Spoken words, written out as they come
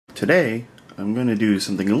today I'm going to do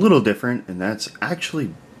something a little different, and that's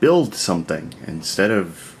actually build something instead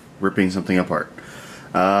of ripping something apart.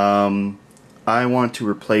 I want to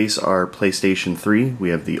replace our PlayStation 3. We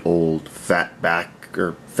have the old fat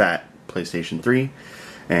PlayStation 3,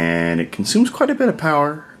 and it consumes quite a bit of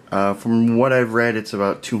power. From what I've read, it's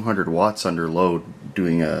about 200 watts under load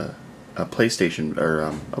doing a PlayStation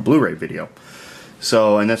or a Blu-ray video.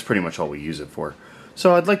 So, and that's pretty much all we use it for.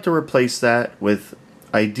 So I'd like to replace that with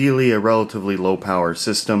ideally a relatively low power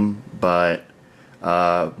system, but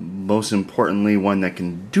most importantly one that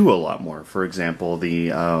can do a lot more. For example,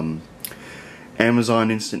 the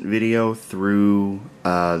Amazon Instant Video through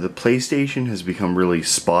the PlayStation has become really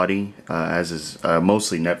spotty, as is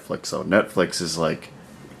mostly Netflix. So Netflix is like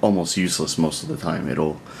almost useless most of the time.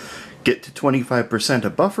 It'll get to 25%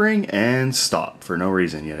 of buffering and stop for no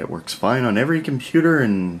reason, yet it works fine on every computer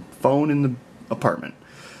and phone in the apartment.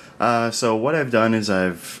 So what I've done is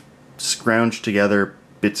I've scrounged together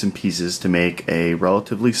bits and pieces to make a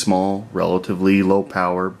relatively small, relatively low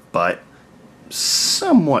power, but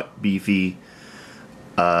somewhat beefy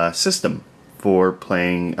system for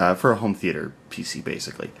playing, for a home theater PC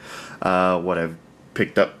basically. What I've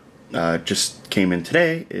picked up, just came in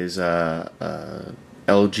today, is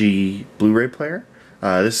LG Blu-ray player.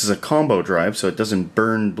 This is a combo drive, so it doesn't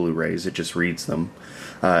burn Blu-rays, it just reads them.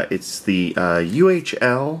 It's the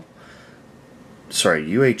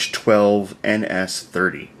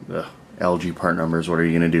UH12NS30. Ugh, LG part numbers, what are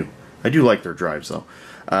you going to do? I do like their drives though.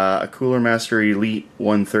 A Cooler Master Elite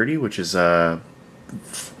 130, which is a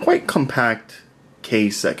quite compact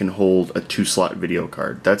case that can hold a 2-slot video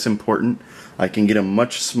card. That's important. I can get a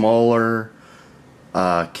much smaller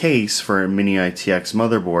case for a mini ITX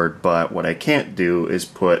motherboard, but what I can't do is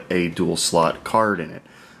put a dual slot card in it.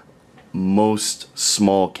 Most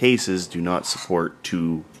small cases do not support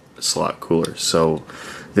 2-slot coolers. So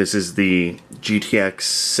this is the GTX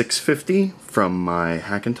 650 from my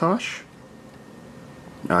Hackintosh.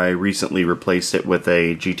 I recently replaced it with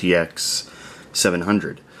a GTX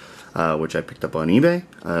 700, which I picked up on eBay.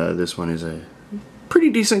 This one is a pretty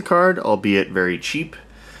decent card, albeit very cheap.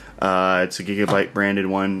 It's a Gigabyte branded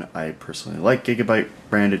one. I personally like Gigabyte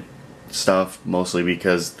branded stuff, mostly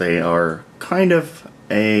because they are kind of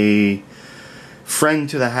a friend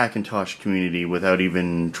to the Hackintosh community without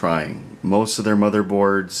even trying. Most of their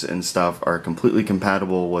motherboards and stuff are completely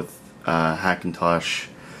compatible with Hackintosh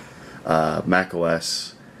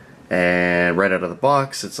macOS, and right out of the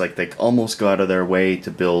box it's like they almost go out of their way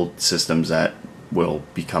to build systems that will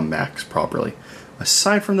become Macs properly.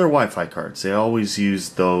 Aside from their Wi-Fi cards, they always use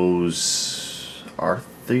those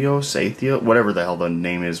Atheos, whatever the hell the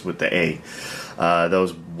name is with the A.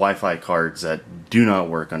 Those Wi-Fi cards that do not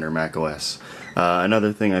work under macOS.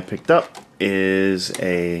 Another thing I picked up is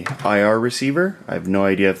a IR receiver. I have no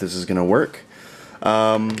idea if this is going to work.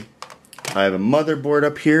 I have a motherboard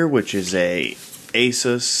up here, which is a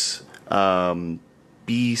Asus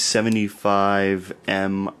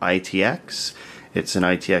B75M ITX. It's an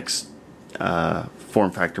ITX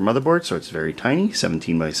form factor motherboard, so it's very tiny,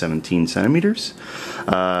 17 by 17 centimeters.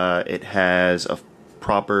 It has a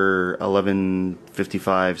proper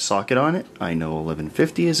 1155 socket on it. I know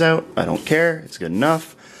 1150 is out. I don't care. It's good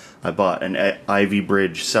enough. I bought an Ivy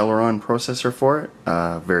Bridge Celeron processor for it,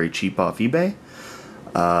 very cheap off eBay.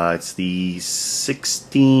 It's the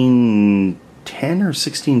 1610 or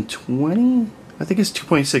 1620? I think it's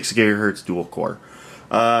 2.6 gigahertz dual core.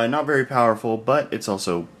 Not very powerful, but it's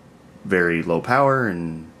also very low power,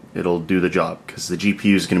 and it'll do the job because the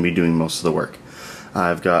GPU is going to be doing most of the work.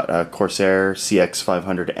 I've got a Corsair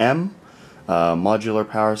CX500M modular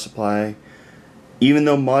power supply. Even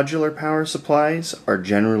though modular power supplies are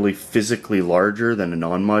generally physically larger than a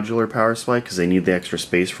non-modular power supply because they need the extra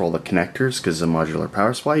space for all the connectors, because a modular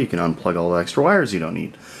power supply you can unplug all the extra wires you don't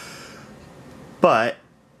need. But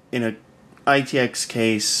in a ITX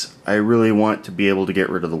case, I really want to be able to get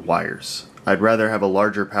rid of the wires. I'd rather have a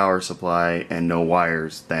larger power supply and no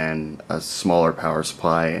wires than a smaller power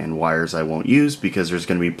supply and wires I won't use, because there's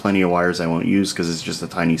going to be plenty of wires I won't use because it's just a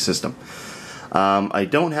tiny system. I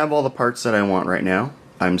don't have all the parts that I want right now.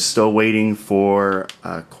 I'm still waiting for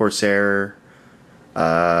a Corsair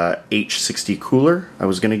H60 cooler. I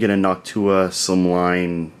was going to get a Noctua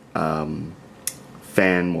Slimline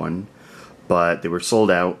fan one, but they were sold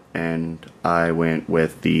out, and I went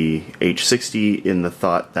with the H60 in the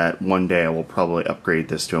thought that one day I will probably upgrade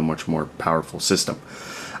this to a much more powerful system.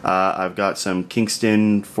 I've got some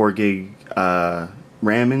Kingston 4 gig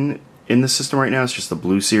RAM in the system right now. It's just the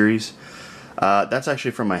Blue Series. That's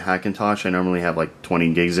actually from my Hackintosh. I normally have like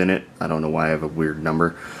 20 gigs in it. I don't know why I have a weird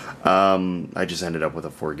number. I just ended up with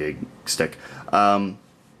a 4 gig stick.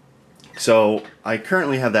 So I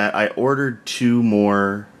currently have that. I ordered 2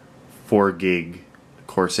 more 4 gig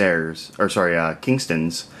Corsairs, or sorry,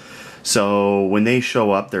 Kingstons. So when they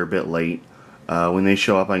show up, they're a bit late. When they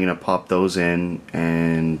show up, I'm going to pop those in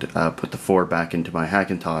and put the 4 back into my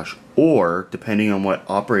Hackintosh. Or, depending on what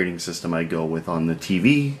operating system I go with on the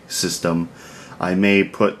TV system, I may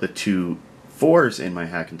put the 2 4s in my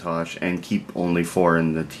Hackintosh and keep only 4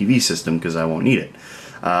 in the TV system because I won't need it.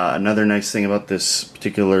 Another nice thing about this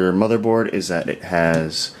particular motherboard is that it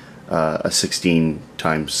has a 16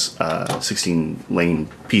 lane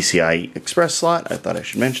PCI Express slot. I thought I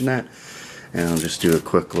should mention that. And I'll just do a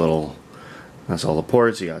quick little, that's all the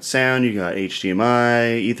ports. You got sound, you got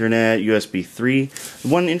HDMI, Ethernet, USB 3.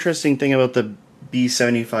 One interesting thing about the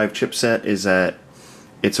B75 chipset is that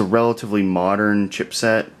it's a relatively modern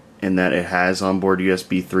chipset in that it has onboard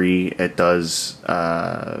USB 3. It does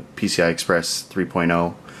PCI Express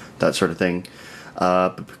 3.0, that sort of thing.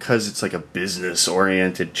 But because it's like a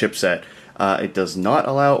business-oriented chipset, it does not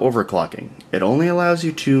allow overclocking. It only allows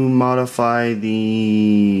you to modify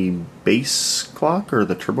the base clock or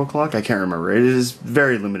the turbo clock. I can't remember. It is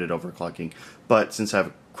very limited overclocking. But since I have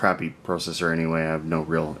a crappy processor anyway, I have no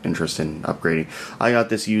real interest in upgrading. I got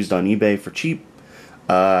this used on eBay for cheap.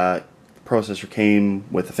 Processor came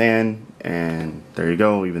with a fan, and there you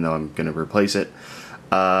go, even though I'm going to replace it.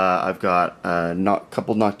 I've got a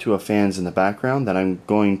couple Noctua fans in the background that I'm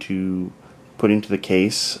going to put into the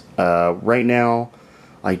case. Right now,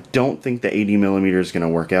 I don't think the 80mm is going to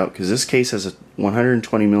work out, because this case has a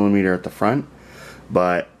 120mm at the front,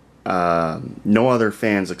 but no other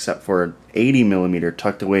fans except for an 80mm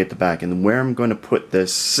tucked away at the back. And where I'm going to put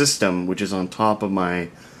this system, which is on top of my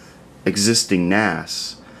existing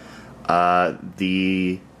NAS,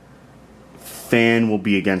 the fan will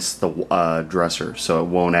be against the dresser, so it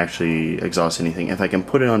won't actually exhaust anything. If I can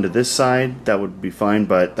put it onto this side, that would be fine,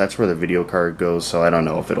 but that's where the video card goes, so I don't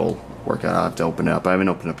know if it'll work out. I'll have to open it up. I haven't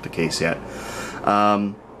opened up the case yet.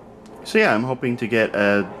 So yeah, I'm hoping to get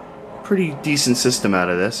a pretty decent system out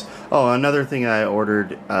of this. Oh, another thing I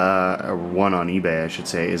ordered, one on eBay I should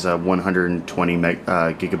say, is a 120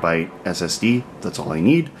 gigabyte SSD. That's all I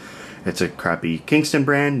need. It's a crappy Kingston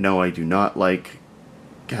brand. No, I do not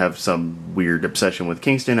have some weird obsession with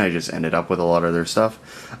Kingston. I just ended up with a lot of their stuff.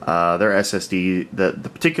 Their SSD, the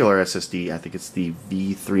particular SSD, I think it's the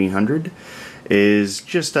V300, is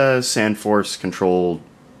just a SandForce controlled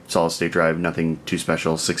solid state drive, nothing too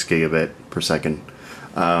special, 6 gigabit per second.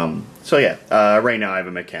 So yeah, right now I have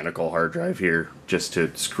a mechanical hard drive here just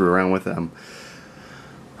to screw around with them.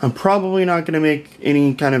 I'm probably not going to make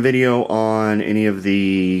any kind of video on any of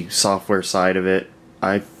the software side of it.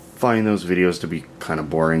 I find those videos to be kind of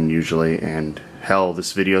boring usually, and hell,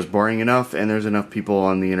 this video is boring enough, and there's enough people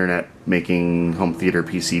on the internet making home theater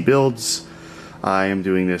PC builds. I am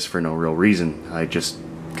doing this for no real reason. I just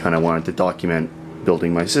kind of wanted to document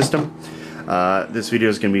building my system. This video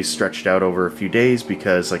is going to be stretched out over a few days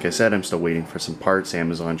because, like I said, I'm still waiting for some parts.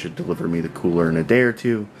 Amazon should deliver me the cooler in a day or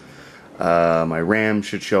two. My RAM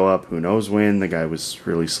should show up, who knows when. The guy was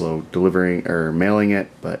really slow delivering or mailing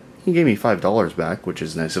it, but he gave me $5 back, which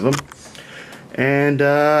is nice of him. And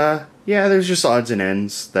yeah, there's just odds and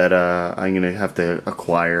ends that I'm going to have to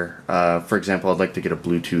acquire. For example, I'd like to get a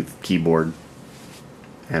Bluetooth keyboard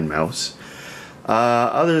and mouse.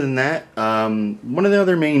 Other than that, one of the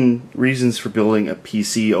other main reasons for building a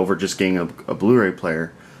PC over just getting a Blu-ray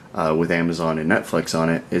player with Amazon and Netflix on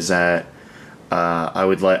it is that I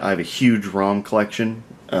have a huge ROM collection.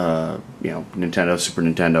 You know, Nintendo, Super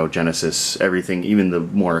Nintendo, Genesis, everything, even the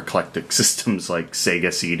more eclectic systems like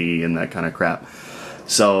Sega CD and that kind of crap.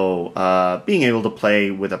 So being able to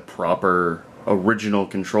play with a proper original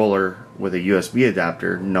controller with a USB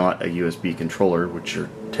adapter, not a USB controller, which are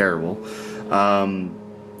terrible,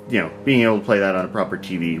 you know, being able to play that on a proper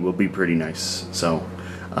TV will be pretty nice. So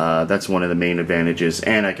that's one of the main advantages,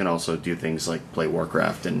 and I can also do things like play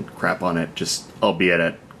Warcraft and crap on it, just albeit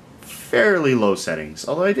at fairly low settings.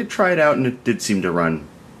 Although I did try it out and it did seem to run,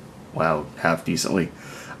 wow, half decently.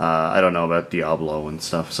 I don't know about Diablo and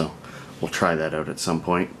stuff, so we'll try that out at some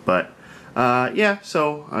point. But yeah,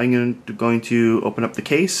 so I'm going to open up the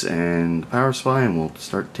case and the power supply, and we'll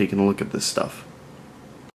start taking a look at this stuff.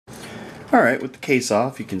 Alright, with the case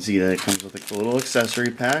off, you can see that it comes with a little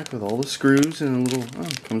accessory pack with all the screws and a little, oh,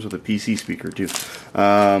 it comes with a PC speaker too.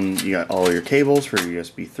 You got all your cables for your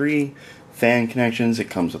USB 3, fan connections. It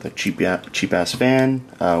comes with a cheap-ass fan,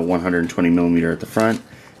 120mm at the front,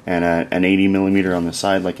 and an 80mm on the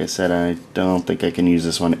side. Like I said, I don't think I can use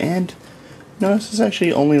this one. And no, this is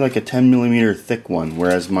actually only like a 10mm thick one,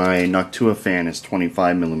 whereas my Noctua fan is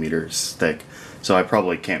 25mm thick, so I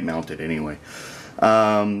probably can't mount it anyway.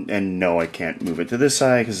 And no, I can't move it to this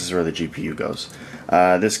side because this is where the GPU goes.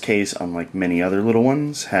 This case, unlike many other little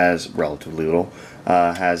ones, has relatively little,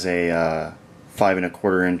 has a 5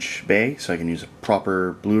 1/4 inch bay, so I can use a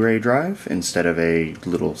proper Blu-ray drive instead of a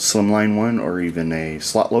little slimline one or even a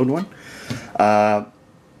slot load one.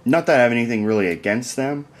 Not that I have anything really against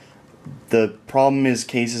them. The problem is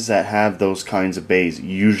cases that have those kinds of bays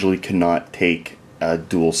usually cannot take a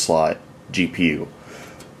dual slot GPU,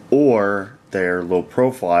 or they're low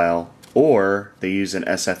profile, or they use an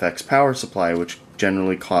SFX power supply, which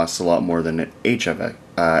generally costs a lot more than an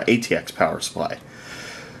ATX power supply.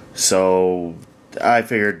 So I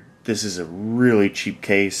figured this is a really cheap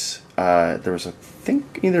case. There was, I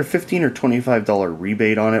think, either $15 or $25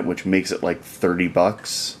 rebate on it, which makes it like 30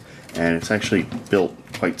 bucks. And it's actually built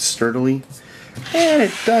quite sturdily. And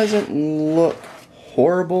it doesn't look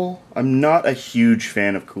horrible. I'm not a huge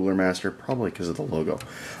fan of Cooler Master, probably because of the logo.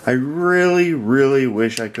 I really, really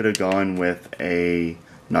wish I could have gone with a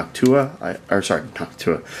Fractal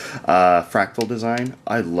design.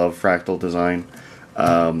 I love Fractal design.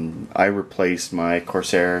 I replaced my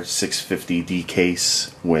Corsair 650D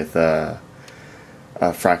case with a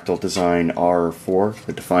Fractal Design R4,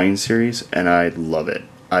 the Define series, and I love it.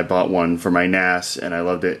 I bought one for my NAS, and I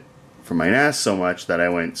loved it for my NAS so much that I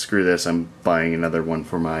went, screw this, I'm buying another one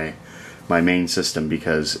for my main system,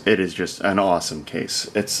 because it is just an awesome case.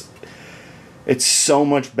 It's so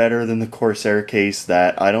much better than the Corsair case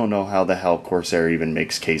that I don't know how the hell Corsair even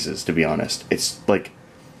makes cases, to be honest. It's like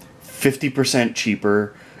 50%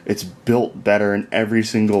 cheaper. It's built better in every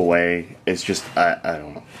single way. It's just, I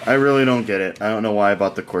don't know. I really don't get it. I don't know why I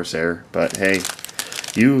bought the Corsair, but hey,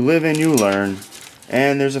 you live and you learn.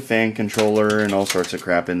 And there's a fan controller and all sorts of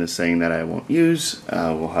crap in this thing that I won't use.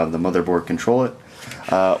 We'll have the motherboard control it.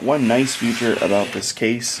 One nice feature about this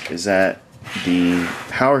case is that the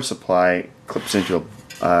power supply clips into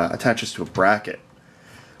attaches to a bracket,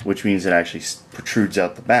 which means it actually protrudes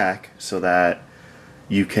out the back so that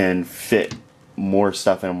you can fit more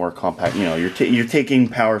stuff in a more compact, you know, you're taking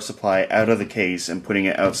power supply out of the case and putting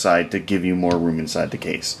it outside to give you more room inside the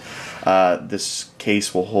case. This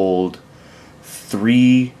case will hold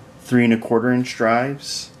 3 3 1/4 inch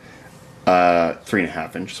drives, 3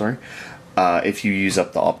 1/2 inch, sorry, if you use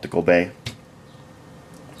up the optical bay.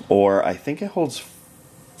 Or I think it holds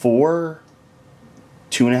 4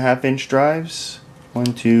 2 1/2 inch drives.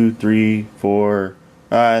 1, 2, 3, 4.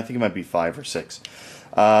 I think it might be 5 or 6.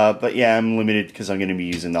 But yeah, I'm limited because I'm going to be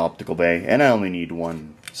using the optical bay, and I only need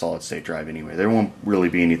one solid state drive anyway. There won't really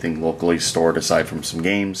be anything locally stored aside from some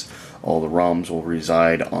games. All the ROMs will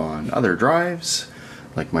reside on other drives,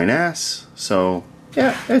 like my NAS. So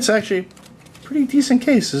yeah, it's actually a pretty decent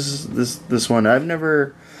case. This one.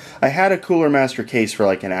 I had a Cooler Master case for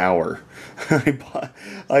like an hour.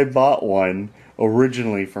 I bought one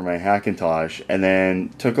originally for my Hackintosh, and then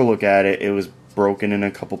took a look at it. It was broken in a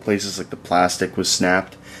couple places, like the plastic was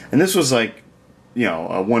snapped, and this was like, you know,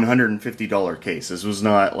 a $150 case. This was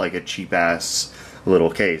not like a cheap ass little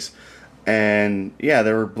case. And yeah,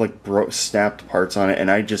 there were like snapped parts on it, and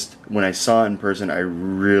when I saw it in person, I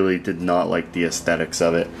really did not like the aesthetics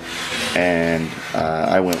of it, and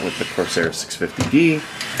I went with the Corsair 650D,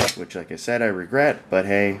 which, like I said, I regret, but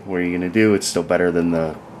hey, what are you gonna do? It's still better than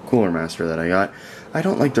the Cooler Master that I got. I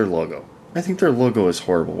don't like their logo. I think their logo is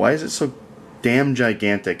horrible. Why is it so damn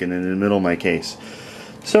gigantic and in the middle of my case?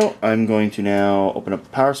 So I'm going to now open up the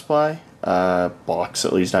power supply box.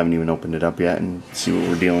 At least I haven't even opened it up yet, and see what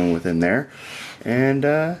we're dealing with in there. And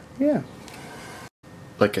yeah,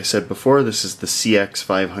 like I said before, this is the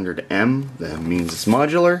CX500M. That means it's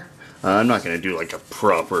modular. I'm not going to do like a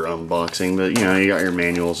proper unboxing, but you know, you got your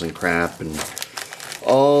manuals and crap and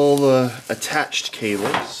all the attached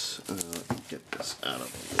cables. Let me get this out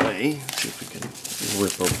of the way. See if we can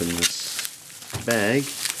rip open this bag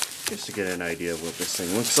just to get an idea of what this thing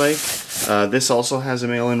looks like. This also has a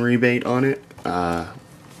mail-in rebate on it.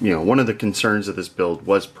 You know, one of the concerns of this build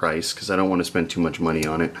was price, because I don't want to spend too much money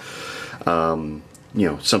on it. You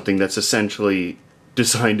know, something that's essentially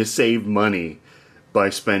designed to save money by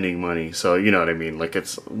spending money. So you know what I mean? Like,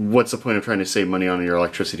 what's the point of trying to save money on your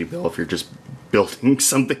electricity bill if you're just building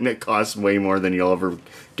something that costs way more than you'll ever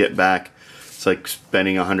get back? It's like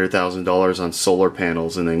spending $100,000 on solar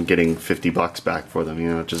panels and then getting 50 bucks back for them.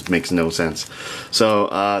 You know, it just makes no sense. So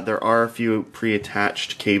there are a few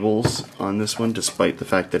pre-attached cables on this one, despite the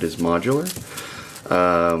fact that it's modular.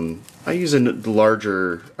 I use a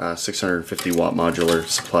larger 650 watt modular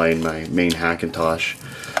supply in my main Hackintosh.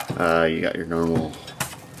 You got your normal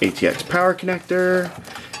ATX power connector,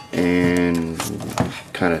 and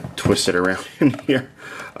kind of twist it around in here.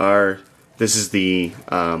 This is the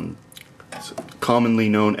commonly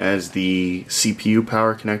known as the CPU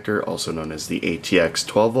power connector, also known as the ATX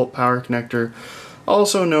 12 volt power connector,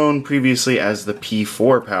 also known previously as the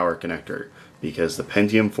P4 power connector, because the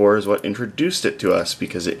Pentium 4 is what introduced it to us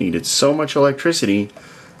because it needed so much electricity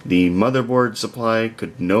the motherboard supply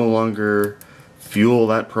could no longer fuel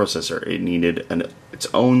that processor. It needed its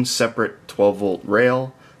own separate 12 volt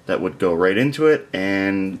rail that would go right into it,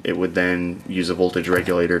 and it would then use a voltage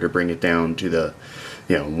regulator to bring it down to the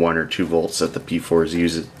 1 or 2 volts that the P4s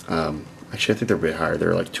use. Actually, I think they're a bit higher.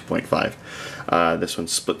 They're like 2.5. This one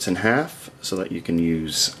splits in half so that you can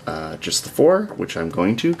use just the 4, which I'm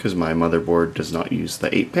going to because my motherboard does not use the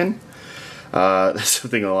 8-pin. That's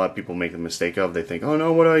something a lot of people make the mistake of. They think, oh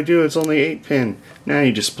no, what do I do? It's only 8-pin. Now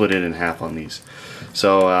you just split it in half on these.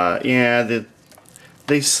 So yeah,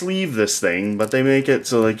 they sleeve this thing, but they make it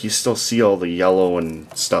so like you still see all the yellow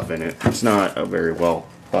and stuff in it. It's not a very well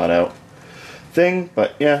thought out thing,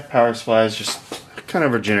 but yeah, power supply is just kind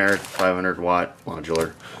of a generic 500 watt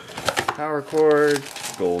modular power cord,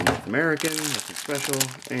 gold North American, nothing special,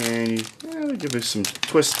 and they give us some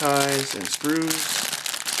twist ties and screws.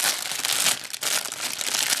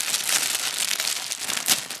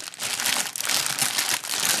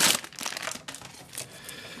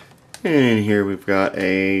 And here we've got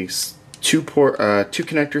a two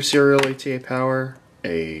connector serial ATA power,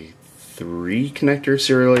 a 3 connector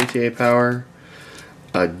serial ATA power,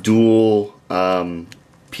 a dual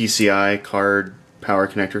PCI card power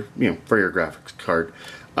connector, for your graphics card.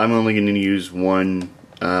 I'm only going to use one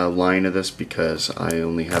line of this because I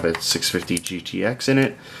only have a 650 GTX in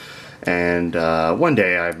it, and one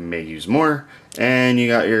day I may use more. And you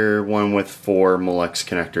got your one with 4 Molex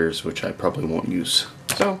connectors, which I probably won't use.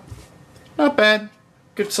 So, not bad.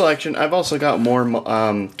 Good selection. I've also got more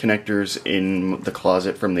connectors in the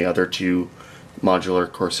closet from the other 2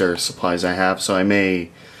 modular Corsair supplies I have, so I may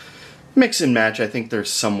mix and match. I think they're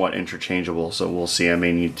somewhat interchangeable, so we'll see. I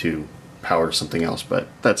may need to power something else, but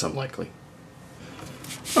that's unlikely.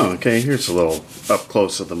 Okay, here's a little up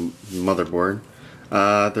close of the motherboard.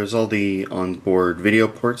 There's all the onboard video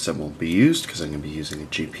ports that won't be used because I'm going to be using a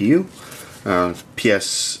GPU.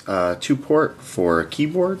 PS2 port for a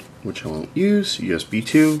keyboard, which I won't use. USB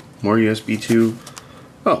 2, more USB 2.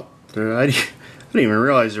 Oh, I didn't even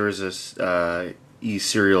realize there was this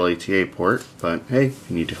E-serial ATA port, but hey,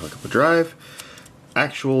 you need to hook up a drive.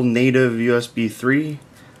 Actual native USB 3,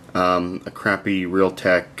 a crappy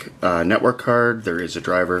Realtek network card. There is a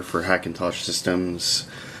driver for Hackintosh systems.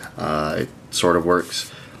 It sort of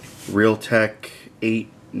works. Realtek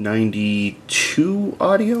 892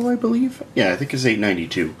 audio, I believe. Yeah, I think it's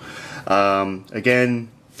 892. Again,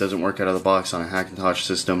 doesn't work out of the box on a Hackintosh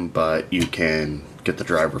system, but you can get the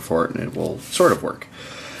driver for it and it will sort of work.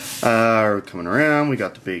 Coming around, we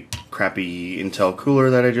got the big crappy Intel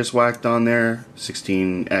cooler that I just whacked on there,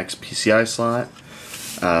 16x PCI slot,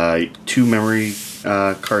 2 memory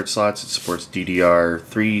card slots. It supports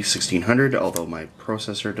DDR3 1600, although my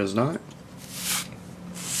processor does not.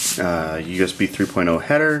 USB 3.0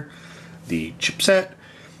 header, the chipset,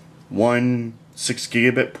 1 6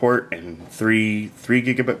 gigabit port and 3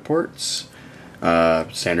 gigabit ports,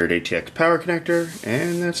 standard ATX power connector,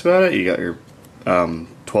 and that's about it. You got your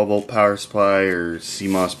 12 volt power supply, or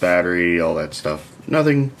CMOS battery, all that stuff.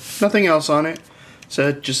 Nothing else on it.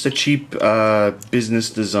 It's just a cheap business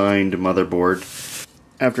designed motherboard.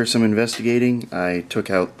 After some investigating, I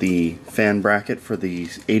took out the fan bracket for the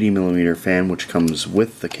 80mm fan, which comes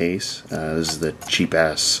with the case. This is the cheap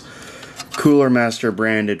ass Cooler Master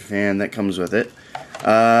branded fan that comes with it.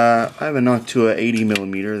 I have a Noctua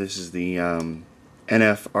 80mm. This is the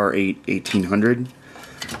NF-R8 1800.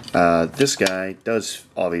 This guy does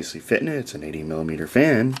obviously fit in it. It's an 80mm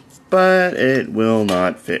fan, but it will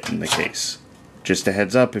not fit in the case. Just a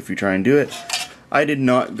heads up if you try and do it. I did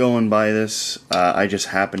not go and buy this. I just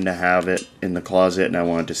happened to have it in the closet and I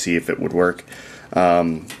wanted to see if it would work.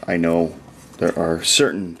 I know there are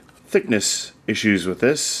certain thickness issues with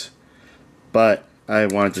this, but I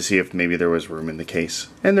wanted to see if maybe there was room in the case.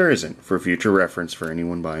 And there isn't, for future reference for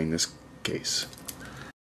anyone buying this case.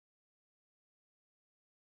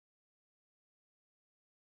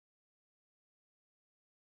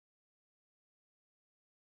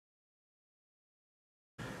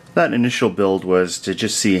 That initial build was to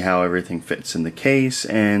just see how everything fits in the case,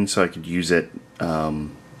 and so I could use it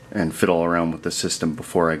and fiddle around with the system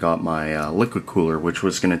before I got my liquid cooler, which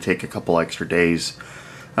was going to take a couple extra days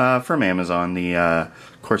from Amazon, the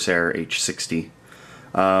Corsair H60.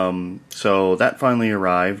 So that finally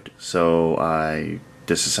arrived, so I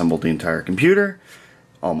disassembled the entire computer,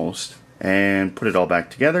 almost, and put it all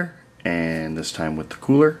back together, and this time with the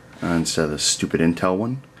cooler instead of the stupid Intel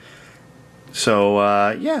one.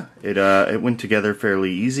 So yeah, it went together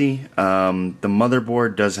fairly easy. The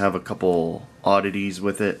motherboard does have a couple oddities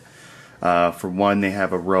with it. For one, they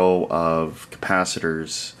have a row of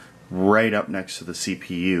capacitors right up next to the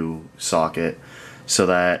CPU socket, so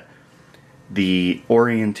that the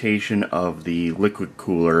orientation of the liquid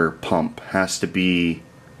cooler pump has to be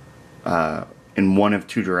in one of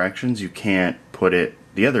two directions. You can't put it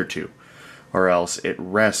the other two, or else it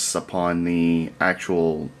rests upon the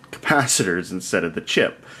actual capacitors instead of the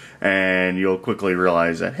chip, and you'll quickly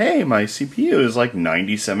realize that, hey, my CPU is like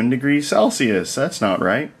 97 degrees Celsius. That's not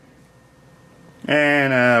right.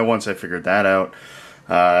 And once I figured that out,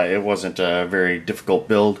 it wasn't a very difficult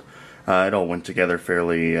build. It all went together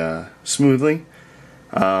fairly smoothly.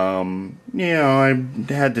 You know, I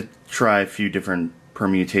had to try a few different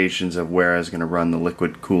permutations of where I was going to run the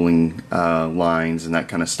liquid cooling lines and that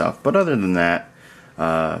kind of stuff. But other than that,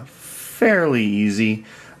 fairly easy.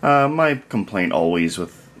 My complaint always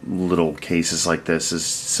with little cases like this is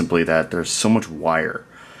simply that there's so much wire.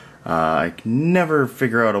 I can never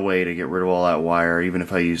figure out a way to get rid of all that wire, even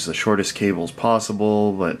if I use the shortest cables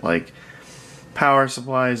possible. But like, power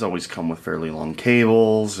supplies always come with fairly long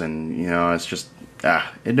cables, and you know, it's just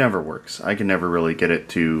it never works. I can never really get it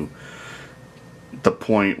to the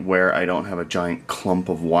point where I don't have a giant clump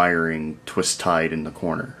of wiring twist tied in the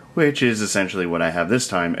corner, which is essentially what I have this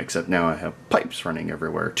time, except now I have pipes running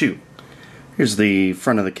everywhere too. Here's the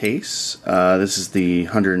front of the case. This is the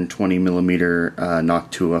 120mm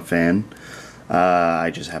Noctua fan.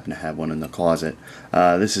 I just happen to have one in the closet.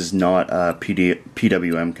 This is not a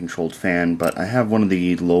PWM controlled fan, but I have one of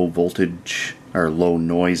the low voltage or low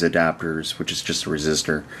noise adapters, which is just a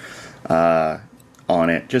resistor, on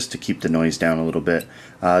it, just to keep the noise down a little bit.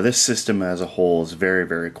 This system as a whole is very,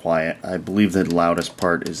 very quiet. I believe the loudest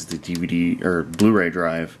part is the DVD or Blu-ray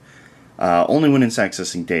drive. Only when it's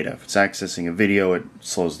accessing data. If it's accessing a video, it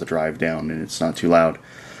slows the drive down and it's not too loud.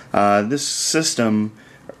 This system,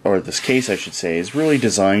 or this case I should say, is really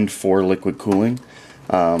designed for liquid cooling.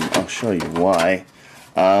 I'll show you why.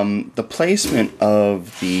 The placement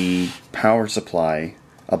of the power supply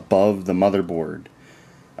above the motherboard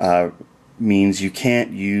means you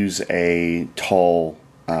can't use a tall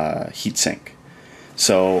heatsink.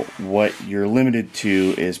 So what you're limited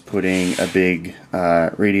to is putting a big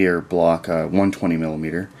radiator block,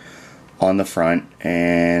 120mm, on the front,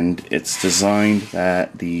 and it's designed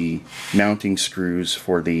that the mounting screws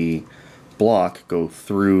for the block go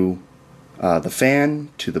through the fan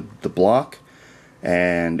to the block,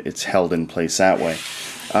 and it's held in place that way.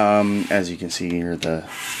 As you can see here,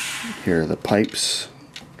 here are the pipes,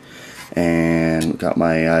 and got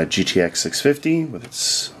my GTX 650 with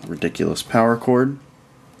its ridiculous power cord.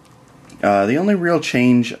 The only real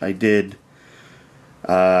change I did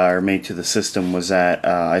or made to the system was that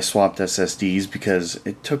I swapped SSDs because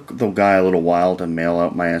it took the guy a little while to mail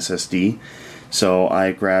out my SSD. So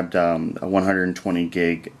I grabbed a 120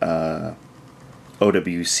 gig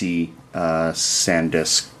OWC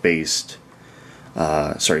SanDisk based,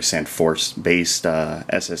 SandForce based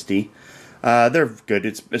SSD. They're good.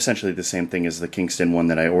 It's essentially the same thing as the Kingston one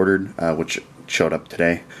that I ordered, which showed up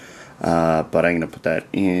today. But I'm going to put that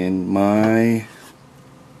in my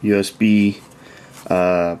USB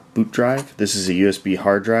boot drive. This is a USB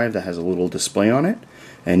hard drive that has a little display on it,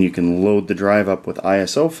 and you can load the drive up with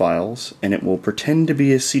ISO files, and it will pretend to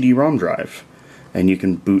be a CD-ROM drive. And you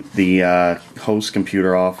can boot the host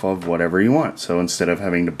computer off of whatever you want. So instead of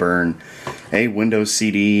having to burn a Windows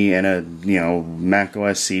CD and a Mac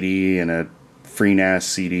OS CD and a FreeNAS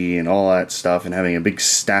CD and all that stuff, and having a big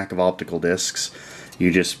stack of optical discs,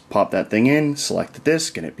 you just pop that thing in, select the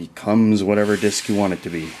disk, and it becomes whatever disk you want it to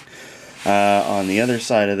be. On the other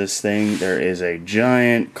side of this thing, there is a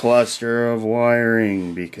giant cluster of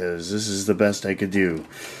wiring, because this is the best I could do.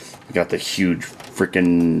 We got the huge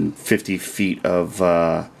freaking 50 feet of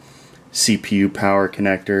CPU power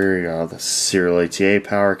connector, the serial ATA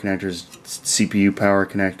power connectors, CPU power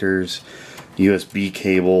connectors, USB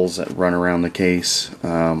cables that run around the case.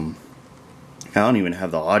 I don't even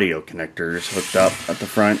have the audio connectors hooked up at the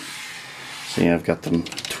front. So yeah, I've got them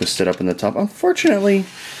twisted up in the top. Unfortunately,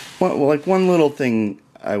 one little thing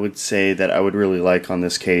I would say that I would really like on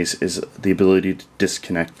this case is the ability to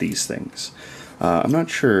disconnect these things. I'm not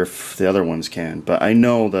sure if the other ones can, but I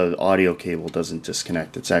know the audio cable doesn't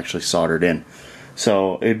disconnect. It's actually soldered in.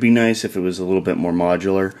 So it'd be nice if it was a little bit more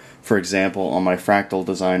modular. For example, on my Fractal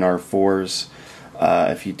Design R4s,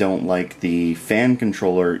 if you don't like the fan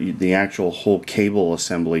controller, the actual whole cable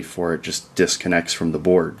assembly for it just disconnects from the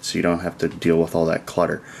board, so you don't have to deal with all that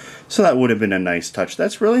clutter. So that would have been a nice touch.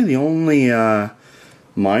 That's really the only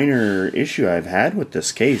minor issue I've had with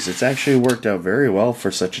this case. It's actually worked out very well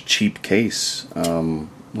for such a cheap case.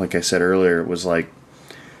 Like I said earlier, it's like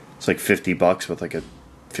 $50 with like a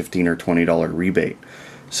 $15 or $20 rebate.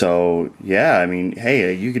 So yeah, I mean,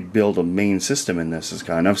 hey, you could build a main system in this. It's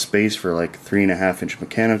got enough space for like 3.5-inch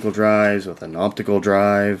mechanical drives with an optical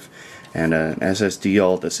drive and an SSD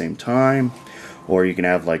all at the same time, or you can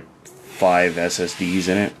have like 5 SSDs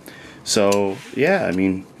in it. So yeah, I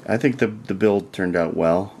mean, I think the build turned out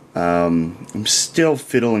well. I'm still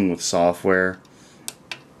fiddling with software.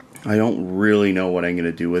 I don't really know what I'm going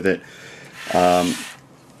to do with it.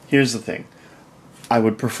 Here's the thing. I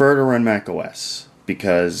would prefer to run Mac OS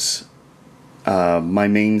because my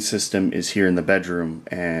main system is here in the bedroom,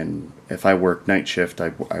 and if I work night shift,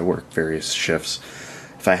 I work various shifts.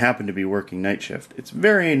 If I happen to be working night shift, it's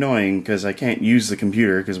very annoying because I can't use the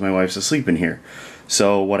computer because my wife's asleep in here.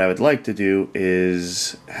 So what I would like to do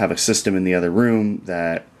is have a system in the other room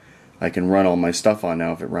that I can run all my stuff on.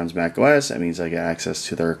 Now if it runs Mac OS, that means I get access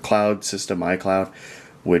to their cloud system, iCloud,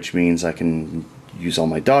 which means I can use all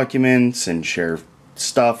my documents and share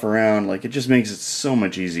stuff around. Like, it just makes it so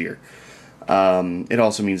much easier. It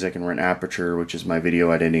also means I can run Aperture, which is my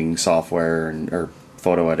video editing software, or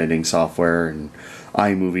photo editing software, and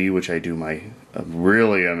iMovie, which I do my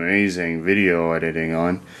really amazing video editing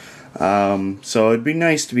on. So it'd be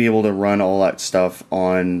nice to be able to run all that stuff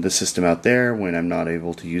on the system out there when I'm not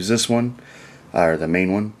able to use this one, or the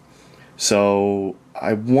main one. So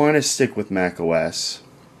I want to stick with Mac OS,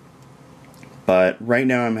 but right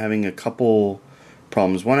now I'm having a couple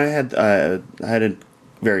problems. One, I had a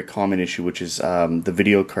very common issue, which is the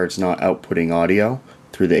video card's not outputting audio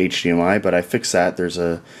through the HDMI, but I fixed that. There's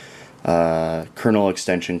a kernel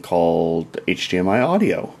extension called HDMI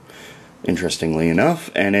Audio, interestingly enough,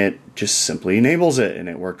 and it just simply enables it, and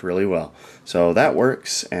it worked really well. So that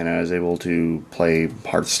works, and I was able to play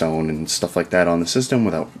Hearthstone and stuff like that on the system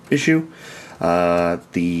without issue.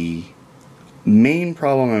 The main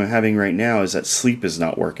problem I'm having right now is that sleep is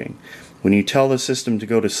not working. When you tell the system to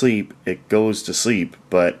go to sleep, it goes to sleep,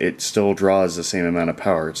 but it still draws the same amount of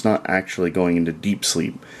power. It's not actually going into deep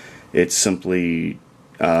sleep. It's simply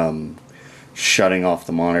shutting off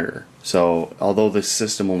the monitor. So although this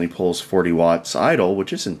system only pulls 40 watts idle,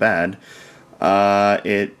 which isn't bad,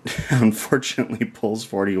 it unfortunately pulls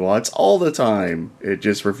 40 watts all the time. It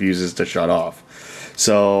just refuses to shut off.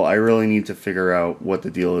 So I really need to figure out what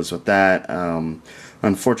the deal is with that.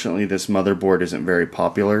 Unfortunately, this motherboard isn't very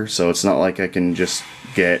popular, so it's not like I can just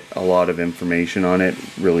get a lot of information on it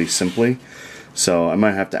really simply. So I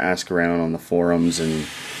might have to ask around on the forums and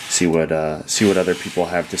see what other people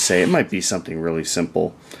have to say. It might be something really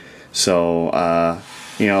simple. So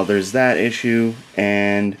you know, there's that issue,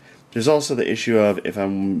 and there's also the issue of if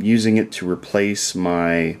I'm using it to replace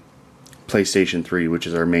my PlayStation 3, which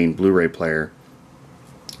is our main Blu-ray player,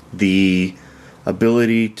 the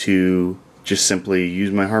ability to just simply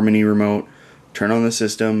use my Harmony remote, turn on the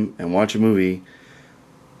system, and watch a movie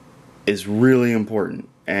is really important.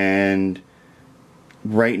 And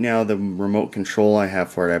right now, the remote control I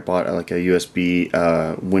have for it, I bought like a USB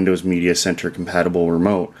Windows Media Center compatible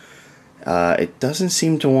remote. It doesn't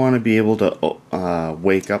seem to want to be able to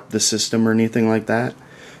wake up the system or anything like that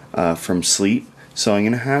from sleep. So I'm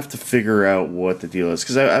going to have to figure out what the deal is,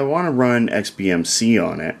 because I want to run XBMC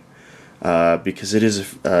on it, because it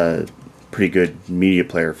is a pretty good media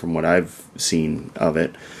player from what I've seen of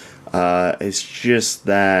it. It's just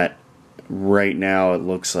that right now it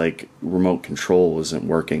looks like remote control isn't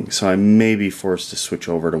working, so I may be forced to switch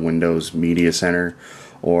over to Windows Media Center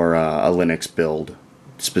or a Linux build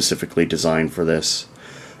specifically designed for this.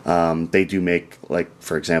 They do make, like,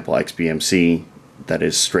 for example, XBMC that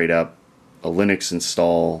is straight up a Linux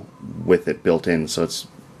install with it built in, so it's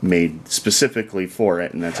made specifically for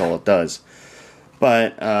it, and that's all it does.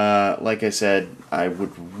 But like I said, I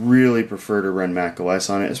would really prefer to run Mac OS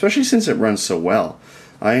on it, especially since it runs so well.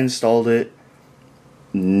 I installed it,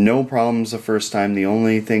 no problems the first time. The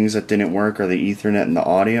only things that didn't work are the Ethernet and the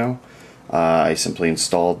audio. I simply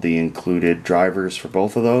installed the included drivers for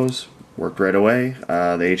both of those. Worked right away.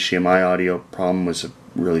 The HDMI audio problem was a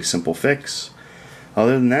really simple fix.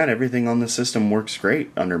 Other than that, everything on the system works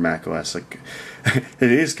great under Mac OS. Like, it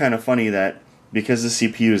is kind of funny that because the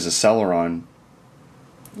CPU is a Celeron,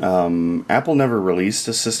 Apple never released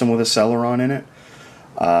a system with a Celeron in it,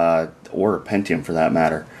 or a Pentium for that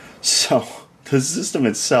matter. So the system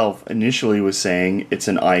itself initially was saying it's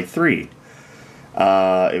an i3.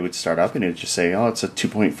 It would start up and it would just say, oh, it's a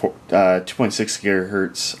 2.6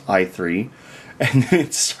 gigahertz i3, and then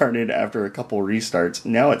it started after a couple restarts.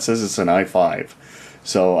 Now it says it's an i5.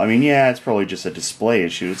 So I mean, yeah, it's probably just a display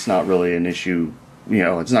issue. It's not really an issue you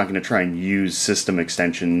know, it's not going to try and use system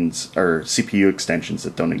extensions or CPU extensions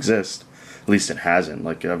that don't exist. At least it hasn't.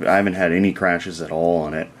 Like, I haven't had any crashes at all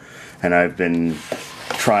on it, and I've been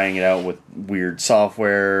trying it out with weird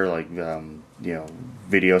software, like you know,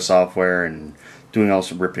 video software, and doing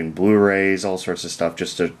also ripping Blu-rays, all sorts of stuff,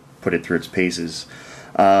 just to put it through its paces.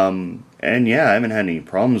 And yeah, I haven't had any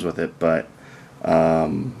problems with it, but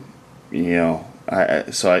you know,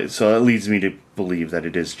 so it leads me to believe that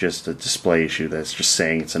it is just a display issue that's just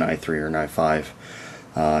saying it's an i3 or an i5,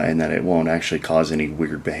 and that it won't actually cause any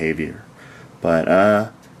weird behavior. But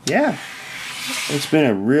yeah, it's been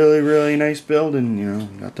a really nice build, and you know,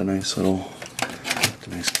 got the nice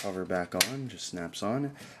cover back on, just snaps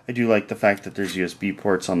on. I do like the fact that there's USB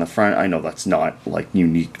ports on the front. I know that's not like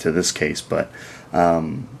unique to this case, but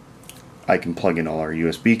I can plug in all our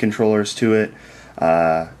USB controllers to it.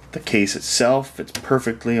 The case itself fits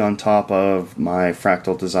perfectly on top of my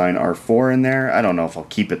Fractal Design R4 in there. I don't know if I'll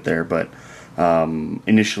keep it there, but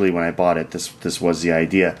initially when I bought it, this was the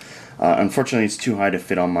idea. Unfortunately, it's too high to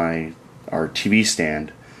fit on our TV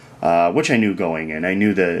stand, which I knew going in. I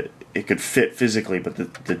knew that it could fit physically, but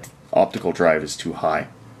the optical drive is too high.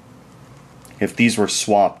 If these were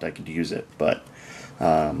swapped, I could use it, but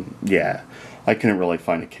yeah, I couldn't really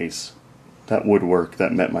find a case that would work,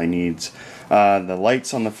 that met my needs. The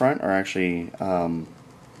lights on the front are actually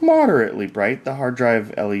moderately bright. The hard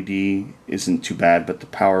drive LED isn't too bad, but the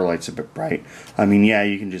power light's a bit bright. I mean, yeah,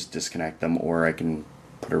 you can just disconnect them, or I can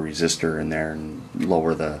put a resistor in there and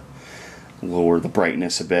lower the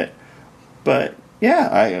brightness a bit. But yeah,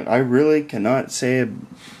 I really cannot say a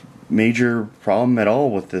major problem at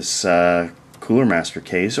all with this Cooler Master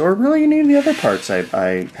case, or really any of the other parts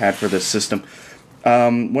I had for this system.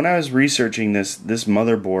 When I was researching this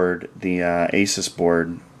motherboard, the Asus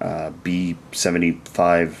board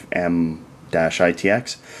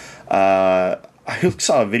B75M-ITX, I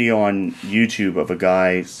saw a video on YouTube of a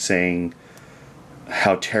guy saying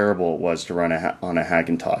how terrible it was to run on a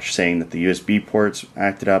Hackintosh, saying that the USB ports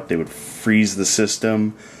acted up, they would freeze the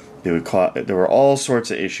system, there were all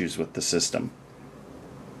sorts of issues with the system.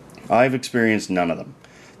 I've experienced none of them.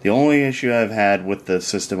 The only issue I've had with the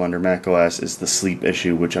system under macOS is the sleep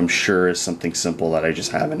issue, which I'm sure is something simple that I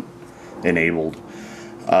just haven't enabled.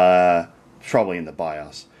 Probably in the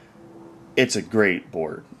BIOS. It's a great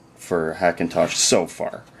board for Hackintosh so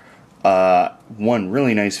far. One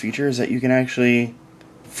really nice feature is that you can actually,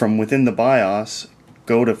 from within the BIOS,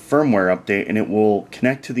 go to firmware update, and it will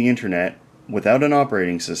connect to the internet without an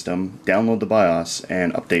operating system, download the BIOS,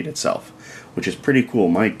 and update itself, which is pretty cool.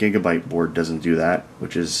 My Gigabyte board doesn't do that,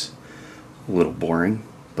 which is a little boring,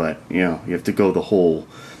 but you know, you have to go the whole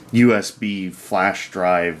USB flash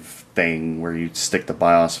drive thing where you stick the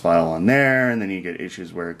BIOS file on there, and then you get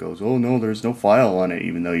issues where it goes, oh no, there's no file on it,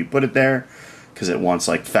 even though you put it there, because it wants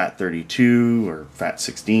like FAT32 or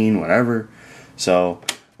FAT16, whatever. So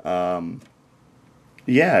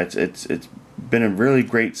yeah, it's been a really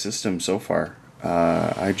great system so far.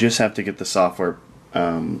 I just have to get the software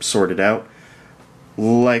sorted out.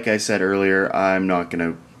 Like I said earlier, I'm not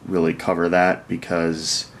going to really cover that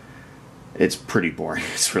because it's pretty boring.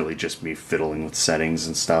 It's really just me fiddling with settings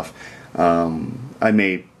and stuff. I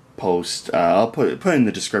may post, I'll put in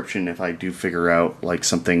the description if I do figure out like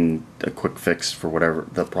something, a quick fix for whatever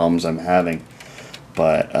the problems I'm having.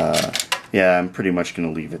 But yeah, I'm pretty much going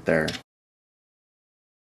to leave it there.